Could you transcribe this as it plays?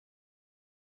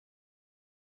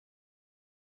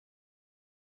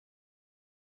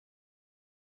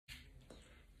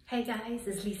Hey guys,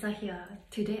 it's Lisa here.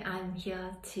 Today I'm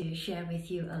here to share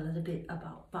with you a little bit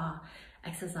about bar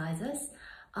exercises.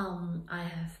 I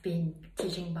have been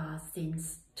teaching bar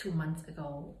since 2 months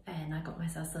ago and I got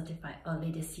myself certified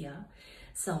early this year.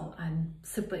 So I'm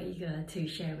super eager to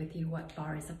share with you what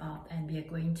bar is about, and we are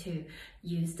going to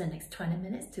use the next 20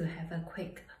 minutes to have a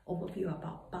quick overview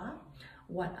about bar.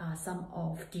 What are some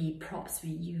of the props we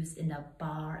use in the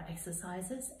bar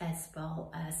exercises, as well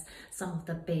as some of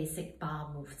the basic bar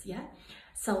moves.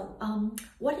 So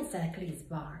what exactly is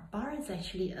bar? Bar is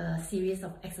actually a series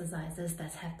of exercises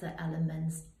that have the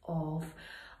elements of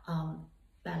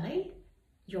ballet,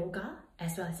 yoga,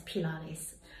 as well as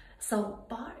Pilates. So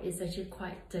bar is actually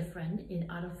quite different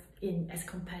as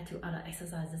compared to other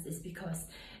exercises, is because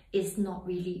it's not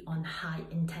really on high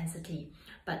intensity,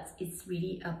 but it's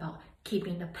really about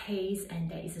keeping the pace, and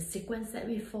there is a sequence that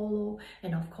we follow,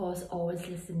 and of course always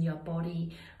listen to your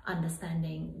body,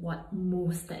 understanding what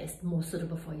moves that is most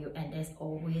suitable for you, and there's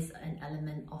always an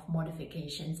element of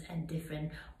modifications and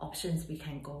different options we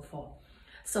can go for.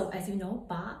 So as you know,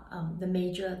 bar, the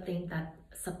major thing that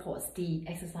supports the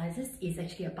exercises is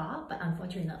actually a bar, but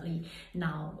unfortunately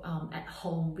now at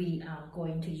home we are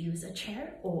going to use a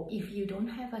chair, or if you don't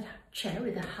have a chair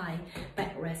with a high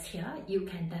backrest here, you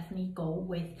can definitely go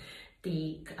with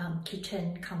the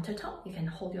kitchen countertop. You can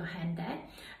hold your hand there,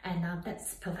 and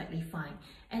that's perfectly fine.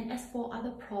 And as for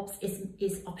other props,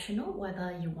 it's optional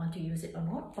whether you want to use it or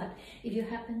not, but if you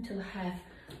happen to have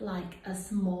like a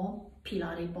small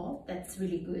Pilates ball, that's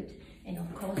really good. And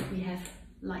of course we have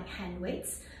like hand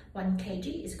weights. 1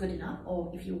 kg is good enough,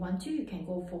 or if you want to, you can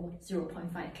go for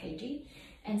 0.5 kg.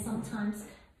 And sometimes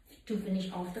to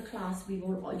finish off the class, we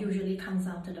will usually come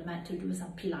down to the mat to do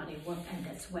some Pilates work, and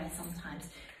that's where sometimes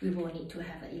we will need to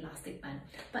have an elastic band.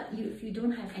 But if you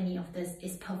don't have any of this,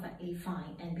 it's perfectly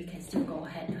fine, and we can still go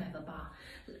ahead to have a bar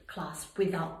class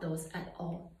without those at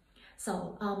all.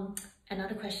 So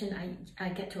another question I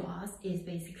get to ask is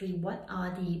basically, what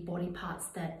are the body parts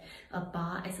that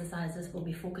bar exercises will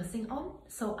be focusing on?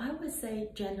 So I would say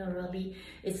generally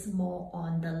it's more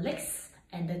on the legs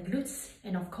and the glutes,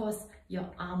 and of course your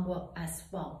arm work as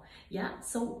well.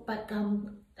 But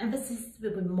emphasis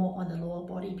will be more on the lower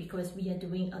body, because we are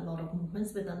doing a lot of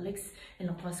movements with the legs and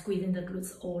of course squeezing the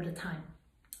glutes all the time.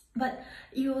 But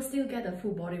you will still get a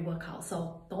full body workout,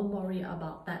 so don't worry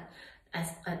about that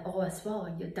at all as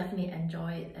well. You definitely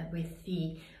enjoy it with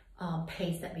the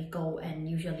pace that we go, and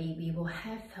usually we will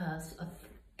have a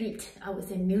beat, I would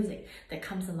say music, that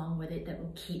comes along with it, that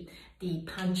will keep the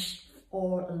punch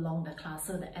all along the class,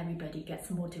 so that everybody gets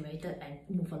motivated and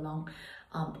move along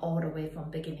all the way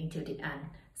from beginning to the end.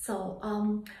 So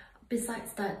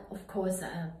besides that, of course,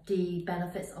 the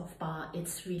benefits of bar,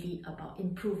 it's really about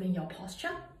improving your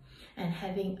posture and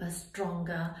having a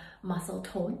stronger muscle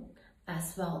tone,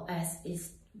 as well as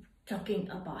is talking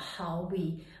about how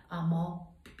we are more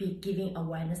be giving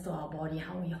awareness to our body,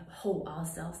 how we hold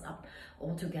ourselves up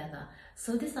all together.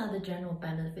 So these are the general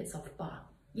benefits of bar.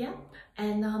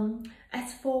 And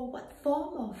as for what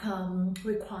form of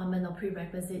requirement or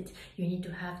prerequisite you need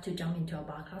to have to jump into a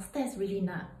bar class, there's really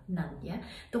none.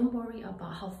 Don't worry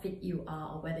about how fit you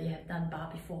are or whether you have done bar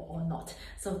before or not.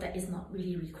 So that is not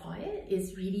really required.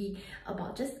 It's really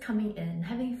about just coming in,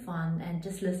 having fun, and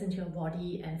just listen to your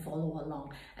body and follow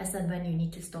along. As and when you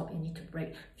need to stop, you need to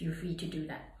break, feel free to do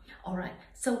that. Alright,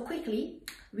 so quickly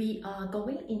we are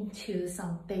going into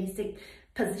some basic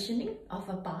positioning of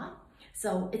a bar.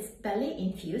 So it's ballet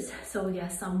infused, so there are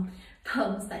some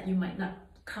terms that you might not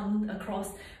come across.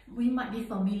 We might be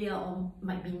familiar or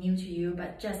might be new to you,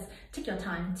 but just take your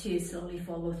time to slowly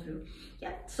follow through.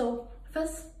 So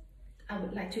first I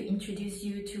would like to introduce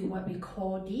you to what we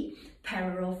call the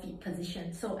parallel feet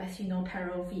position. So as you know,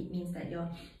 parallel feet means that your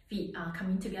feet are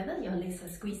coming together, your legs are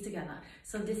squeezed together.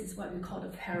 So this is what we call the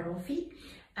parallel feet.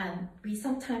 And we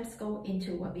sometimes go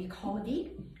into what we call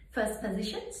the first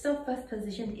position. So first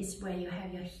position is where you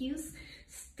have your heels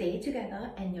stay together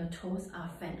and your toes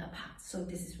are fan apart. So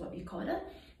this is what we call the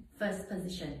first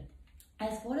position.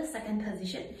 As for the second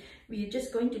position, we are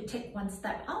just going to take one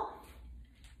step out,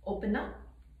 open up,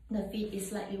 the feet is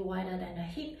slightly wider than the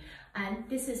hip, and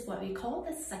this is what we call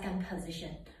the second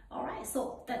position. Alright,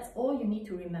 so that's all you need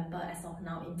to remember as of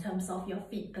now in terms of your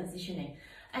feet positioning.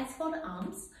 As for the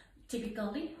arms,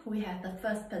 typically, we have the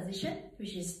first position,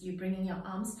 which is you bringing your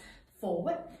arms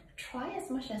forward. Try as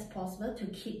much as possible to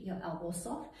keep your elbows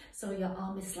soft, so your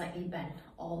arm is slightly bent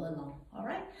all along,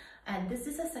 alright? And this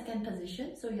is a second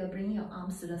position, so you're bringing your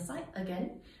arms to the side.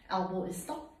 Again, elbow is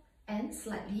stopped and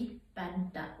slightly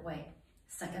bent that way.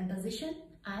 Second position,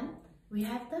 and we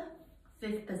have the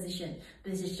fifth position,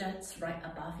 which is just right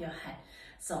above your head.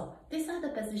 So these are the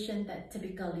positions that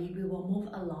typically we will move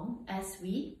along as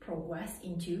we progress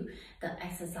into the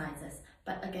exercises.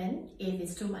 But again, if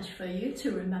it's too much for you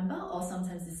to remember, or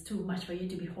sometimes it's too much for you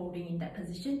to be holding in that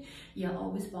position, you're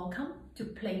always welcome to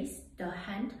place the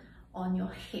hand on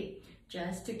your hip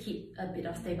just to keep a bit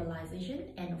of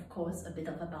stabilization and of course a bit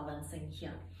of a balancing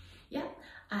here. Yeah,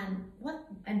 and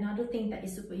another thing that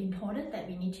is super important that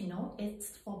we need to know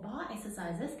is for bar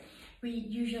exercises, we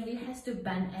usually have to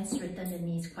bend and straighten the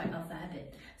knees quite a fair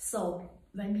bit. So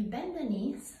when we bend the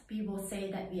knees, we will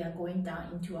say that we are going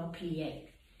down into a plie.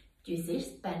 Do you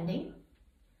see? Bending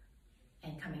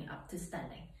and coming up to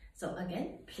standing. So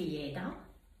again, plie down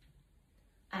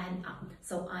and up.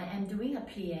 So I am doing a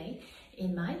plie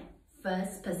in my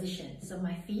first position. So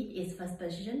my feet is first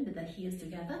position with the heels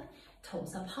together,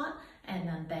 toes apart, and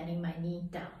I'm bending my knee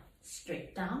down,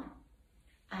 straight down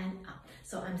and up.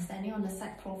 So I'm standing on the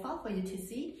side profile for you to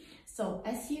see. So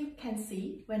as you can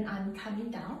see, when I'm coming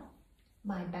down,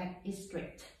 my back is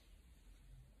straight.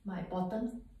 My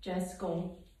bottom just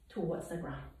go towards the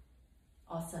ground.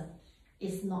 Awesome.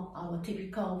 It's not our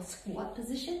typical squat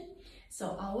position.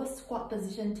 So our squat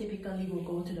position typically will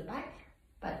go to the back,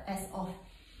 but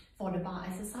for the bar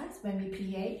exercise, when we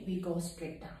plie, we go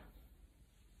straight down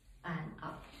and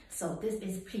up. So this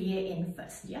is plie in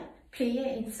first, yeah?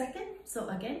 Plie in second. So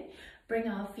again, bring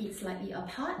our feet slightly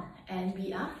apart and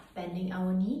we are bending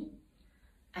our knee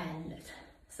and lift.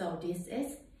 So this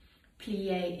is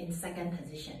plie in second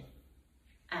position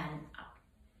and up.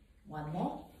 One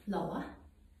more, lower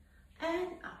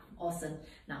and up. Awesome.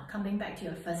 Now coming back to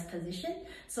your first position.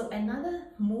 So another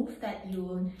move that you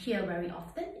will hear very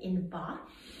often in bar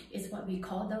is what we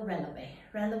call the releve.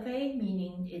 Releve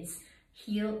meaning it's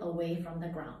heel away from the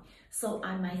ground. So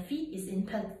my feet is in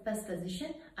first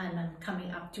position and I'm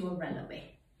coming up to a releve.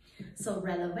 So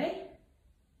releve,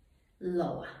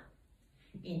 lower,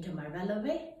 into my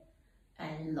releve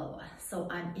and lower. So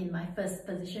I'm in my first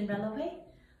position releve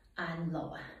and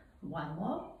lower. One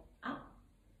more, up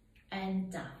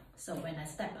and down. So when I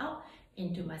step out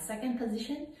into my second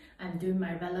position, I'm doing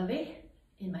my releve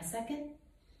in my second,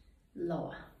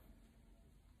 lower,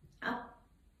 up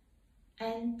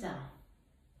and down,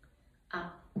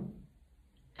 up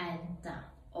and down.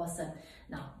 Awesome.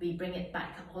 Now we bring it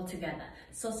back all together.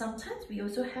 So sometimes we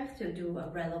also have to do a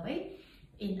releve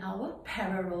in our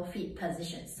parallel feet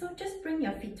position. So just bring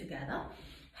your feet together,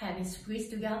 have it squeezed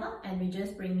together, and we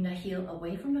just bring the heel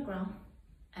away from the ground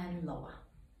and lower,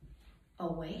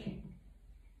 away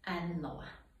and lower.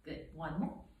 Good. One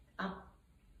more, up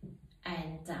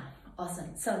and down.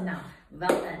 Awesome. So now, well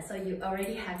done. So you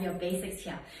already have your basics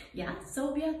here. Yeah,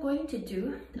 so we are going to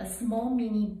do a small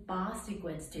mini bar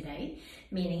sequence today,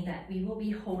 meaning that we will be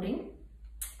holding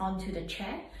onto the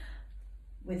chair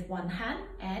with one hand,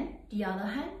 and the other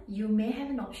hand, you may have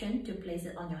an option to place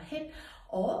it on your hip,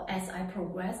 or as I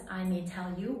progress, I may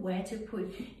tell you where to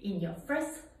put in your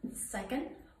first, second,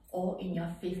 or in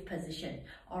your fifth position.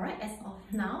 All right, as of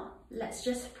now, let's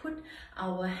just put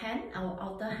our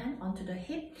outer hand onto the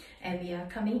hip, and we are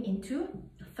coming into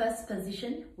first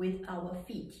position with our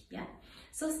feet. Yeah,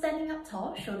 so standing up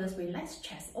tall, shoulders relaxed,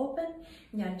 chest open.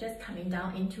 You're just coming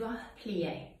down into a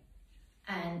plie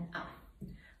and up.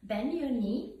 Bend your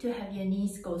knee to have your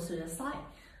knees go to the side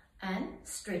and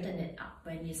straighten it up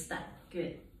when you stand.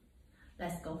 Good.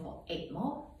 Let's go for 8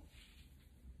 more.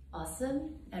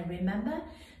 Awesome. And remember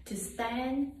to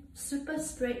stand super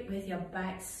straight with your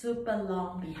back super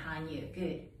long behind you.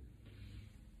 Good.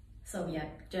 So we are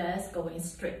just going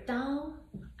straight down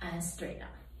and straight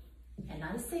up.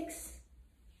 Another 6.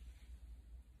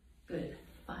 Good.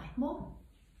 5 more.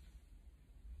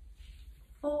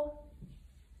 4.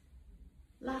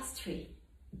 Last 3.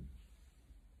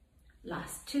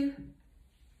 Last 2.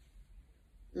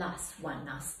 Last 1.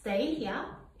 Now stay here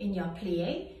in your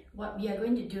plie. What we are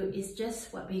going to do is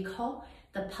just what we call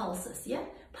the pulses. Yeah,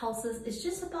 pulses is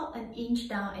just about an inch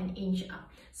down, an inch up.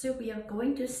 So we are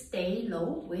going to stay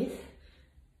low with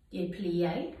the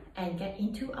plie and get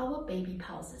into our baby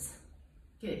pulses.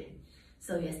 Good.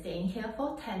 So you're staying here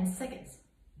for 10 seconds.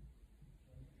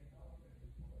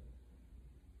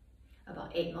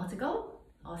 About 8 more to go.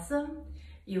 Awesome.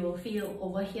 You will feel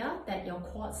over here that your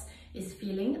quads is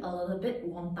feeling a little bit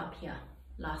warmed up here.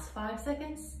 Last 5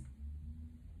 seconds.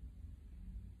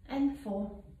 And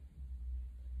 4,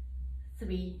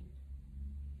 3,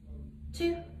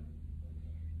 2,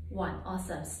 1.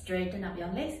 Awesome. Straighten up your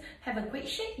legs. Have a quick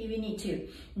shake if you need to.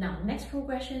 Now, next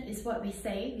progression is what we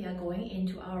say we are going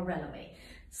into our releve.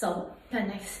 So, the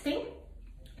next thing,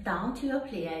 down to your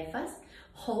plie first.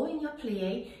 hold in your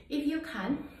plie. If you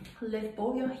can, lift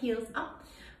both your heels up,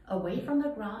 away from the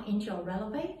ground into your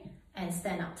releve, and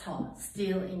stand up tall,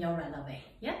 still in your releve.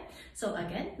 Yeah. So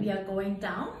again, we are going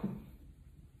down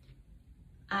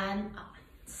and up,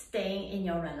 staying in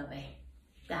your releve.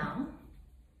 Down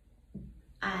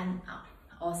and up.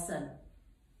 Awesome.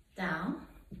 Down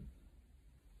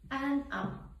and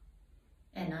up.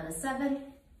 Another 7,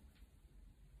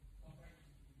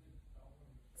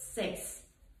 6,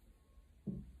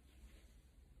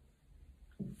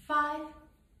 5,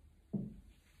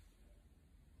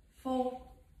 4,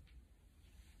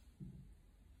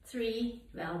 3,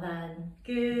 well done,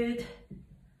 good,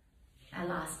 and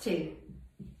last 2,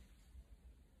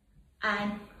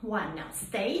 and 1. Now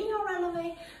stay in your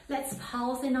releve. Let's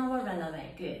pulse in our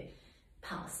releve. Good.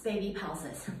 Pulse, baby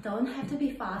pulses. Don't have to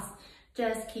be fast,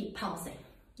 just keep pulsing.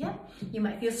 Yeah, you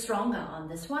might feel stronger on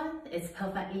this one. It's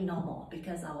perfectly normal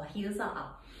because our heels are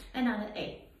up. Another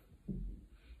 8,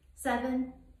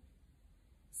 7,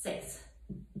 6,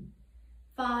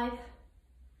 5,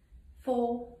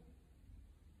 4,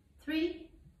 3,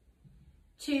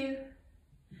 2,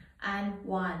 and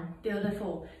 1.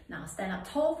 Beautiful. Now stand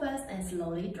up tall first and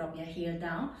slowly drop your heel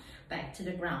down, back to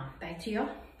the ground, back to your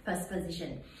first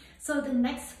position. So the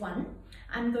next one,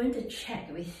 I'm going to share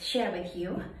with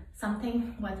you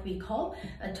something what we call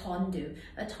a tendu.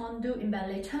 A tendu in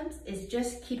ballet terms is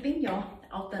just keeping your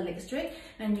outer leg straight,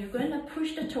 and you're going to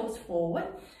push the toes forward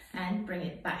and bring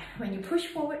it back. When you push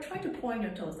forward, try to point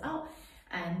your toes out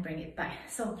and bring it back.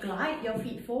 So glide your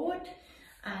feet forward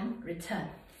and return.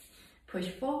 Push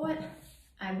forward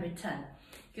and return.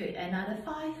 Good. Another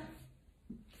 5,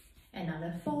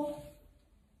 another 4,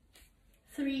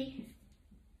 3,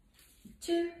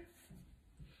 2,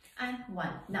 and 1.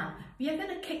 Now we are going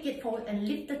to kick it forward and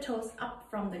lift the toes up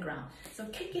from the ground. So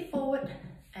kick it forward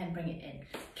and bring it in.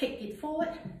 Kick it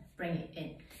forward, bring it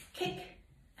in. Kick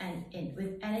and in.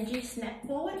 With energy, snap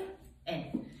forward,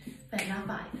 in. And now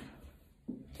 5,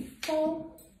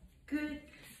 4, good,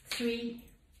 3,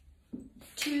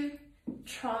 2,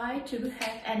 try to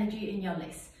have energy in your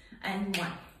legs, and 1.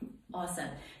 Awesome.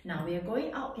 Now we are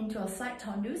going out into a side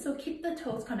tendu, so keep the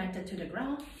toes connected to the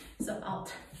ground. So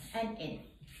out and in,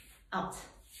 out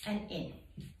and in,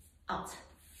 out,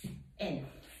 in.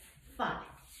 5,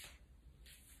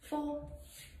 4,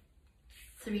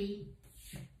 3,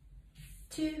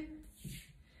 2,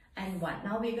 and 1.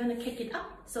 Now we're going to kick it up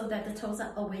so that the toes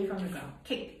are away from the ground.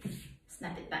 Kick,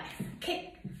 snap it back,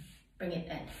 kick, bring it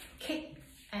in, kick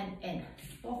and in.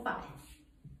 4, 5,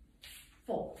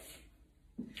 4,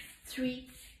 3,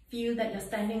 feel that your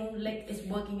standing leg is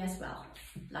working as well.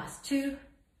 Last 2,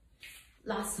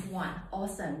 last 1.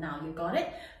 Awesome. Now you got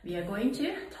it. We are going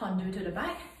to tendu to the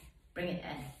back, bring it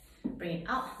in, bring it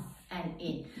out and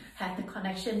in. Have the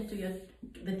connection to your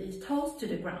with these toes to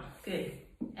the ground. Good.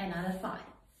 Another 5,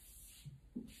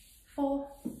 4,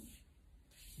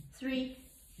 3,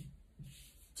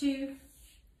 2,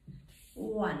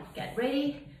 1. Get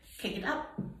ready. Kick it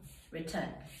up, return,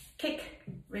 kick,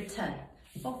 return.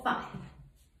 4, 5,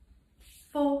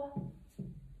 4,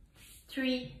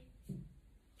 3,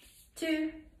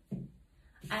 2,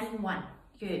 and 1.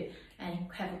 Good. And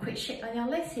have a quick shake on your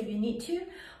legs if you need to.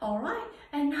 Alright,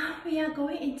 and now we are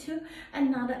going into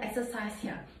another exercise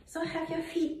here. So have your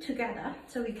feet together.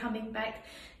 So we're coming back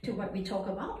to what we talk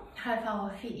about. Have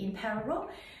our feet in parallel,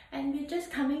 and we're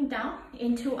just coming down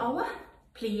into our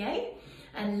plie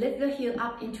and lift the heel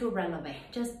up into releve.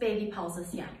 Just baby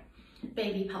pulses here.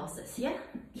 Baby pulses, yeah?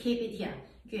 Keep it here.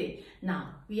 Good.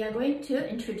 Now, we are going to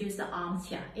introduce the arms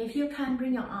here. If you can,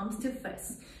 bring your arms to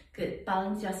first. Good.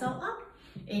 Balance yourself up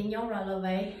in your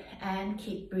releve and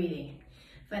keep breathing.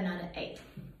 For another 8,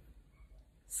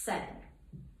 7,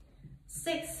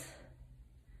 6,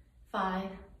 5,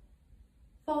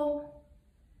 4,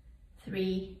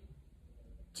 3,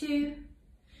 2,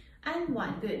 and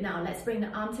 1. Good. Now, let's bring the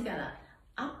arm together.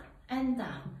 Up and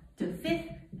down to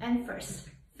 5th and 1st.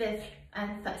 5th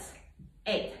and 1st.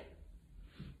 8,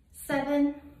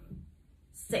 7,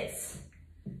 6,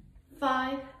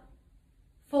 5,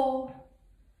 4,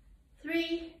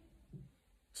 3,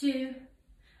 2,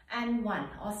 and 1.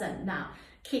 Awesome. Now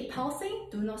keep pulsing.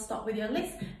 Do not stop with your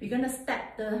legs. We're going to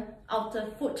step the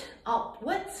outer foot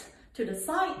outwards to the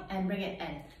side and bring it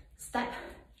in. Step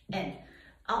in,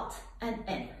 out and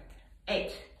in.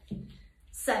 8,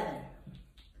 7,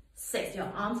 6.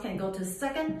 Your arms can go to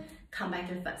 2nd. Come back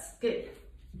to 1st. Good.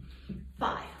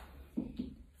 5,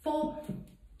 4,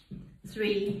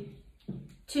 3,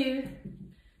 2,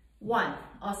 1.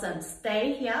 Awesome.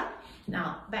 Stay here.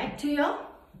 Now back to your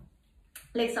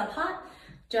legs apart.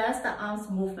 Just the arms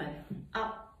movement.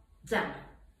 Up, down,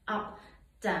 up,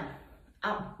 down,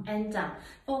 up and down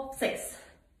for 6,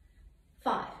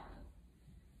 5,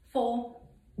 4,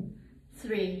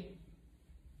 3,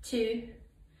 2,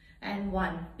 and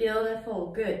 1.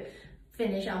 Beautiful, good.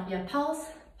 Finish off your pulse.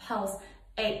 Pulse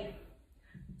 8,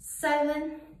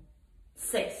 7,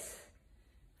 6,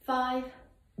 5,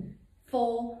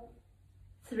 4,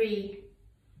 3,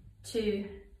 2,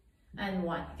 and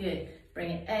 1. Good.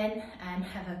 Bring it in and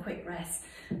have a quick rest.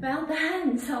 Well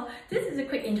done. So this is a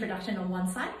quick introduction on one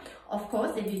side. Of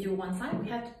course, if you do one side, we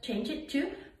have to change it to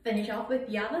finish off with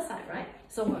the other side, right?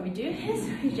 So what we do is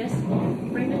we just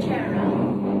bring the chair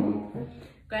around.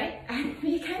 Great. And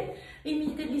we can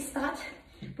immediately start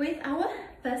with our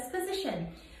first position.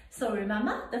 So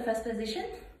remember, the first position,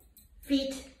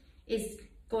 feet is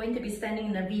going to be standing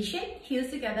in a V shape, heels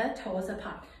together, toes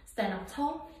apart. Stand up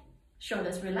tall,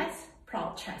 shoulders relaxed,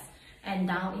 proud chest. And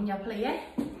down in your plie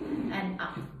and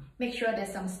up. Make sure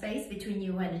there's some space between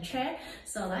you and the chair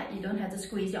so that you don't have to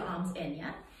squeeze your arms in,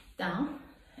 yeah? Down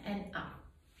and up.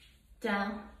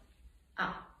 Down,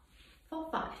 up. For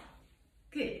 5.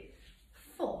 Good.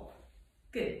 4.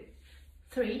 Good.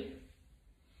 3.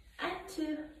 And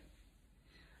 2.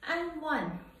 And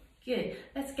 1. Good.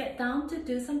 Let's get down to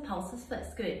do some pulses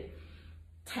first. Good.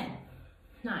 10,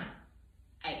 9,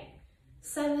 8,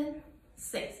 7,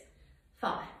 6,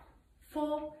 5,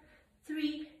 4,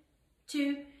 3,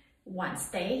 2, 1.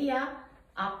 Stay here.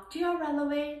 Up to your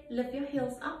releve. Lift your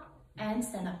heels up and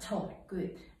stand up tall.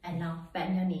 Good. And now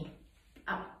bend your knee.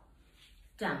 Up,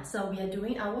 down. So we are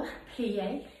doing our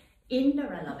plie in the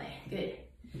releve. Good.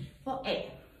 For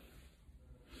 8,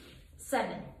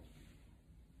 7,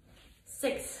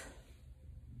 6,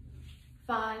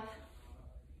 5,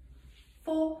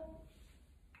 4,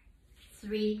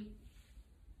 3,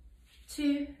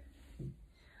 2,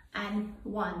 and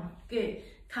 1. Good.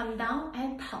 Come down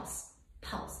and pulse.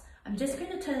 Pulse. I'm just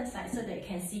going to turn aside so that you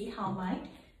can see how my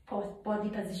body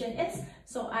position is.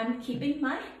 So I'm keeping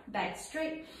my back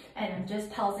straight and I'm just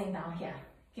pulsing down here.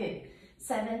 Good.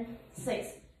 7, 6,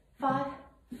 5,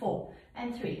 4,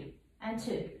 and 3, and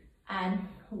 2, and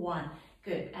 1.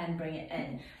 Good. And bring it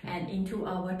in and into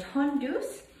our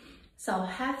tendus. So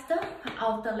have the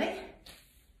outer leg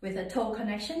with a toe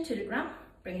connection to the ground.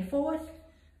 Bring it forward,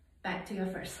 back to your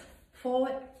first.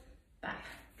 Forward, back.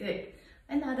 Good.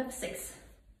 Another 6,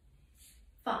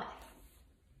 5,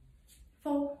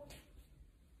 4,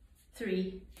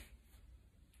 3,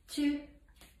 2,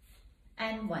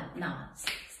 and 1. Now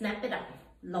snap it up,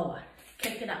 lower,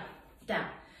 kick it up, down.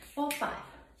 For 5,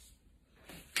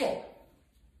 4,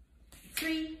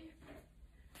 3,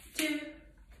 2,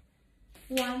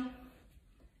 1,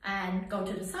 and go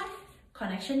to the side.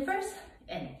 Connection first,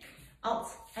 in, out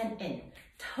and in.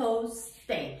 Toes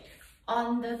stay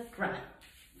on the ground.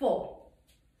 4,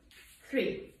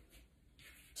 3,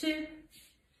 2,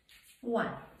 1.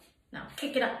 Now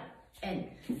kick it up, in,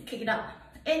 kick it up,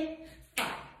 in. 5,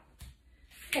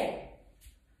 4,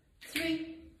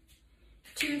 3,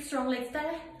 2, strong legs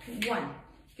there. 1.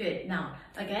 Good. Now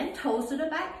again, toes to the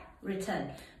back, return.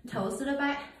 Toes to the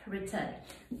back, return.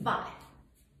 5,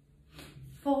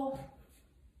 4,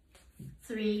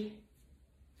 3,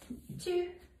 2,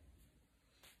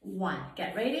 1.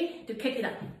 Get ready to kick it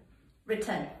up.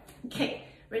 Return. Kick.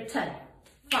 Return.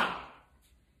 5,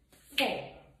 4.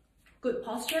 Good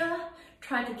posture.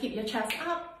 Try to keep your chest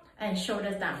up and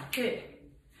shoulders down. Good.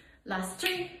 Last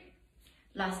 3.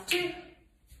 Last 2.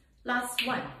 Last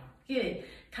 1. Good.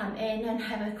 Come in and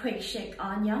have a quick shake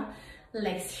on your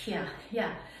legs here.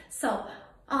 Yeah. So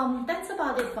that's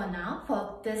about it for now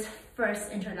for this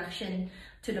first introduction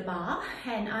to the bar,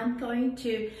 and I'm going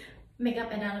to make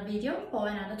up another video for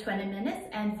another 20 minutes,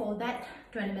 and for that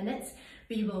 20 minutes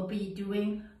we will be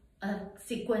doing a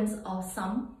sequence of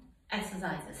some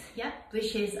exercises, yeah,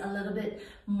 which is a little bit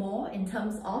more in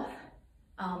terms of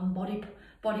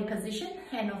body position,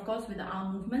 and of course with the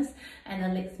arm movements and the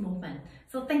legs movement.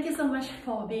 So thank you so much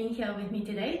for being here with me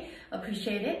today.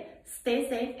 Appreciate it. Stay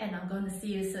safe, and I'm going to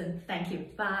see you soon. Thank you.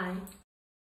 Bye.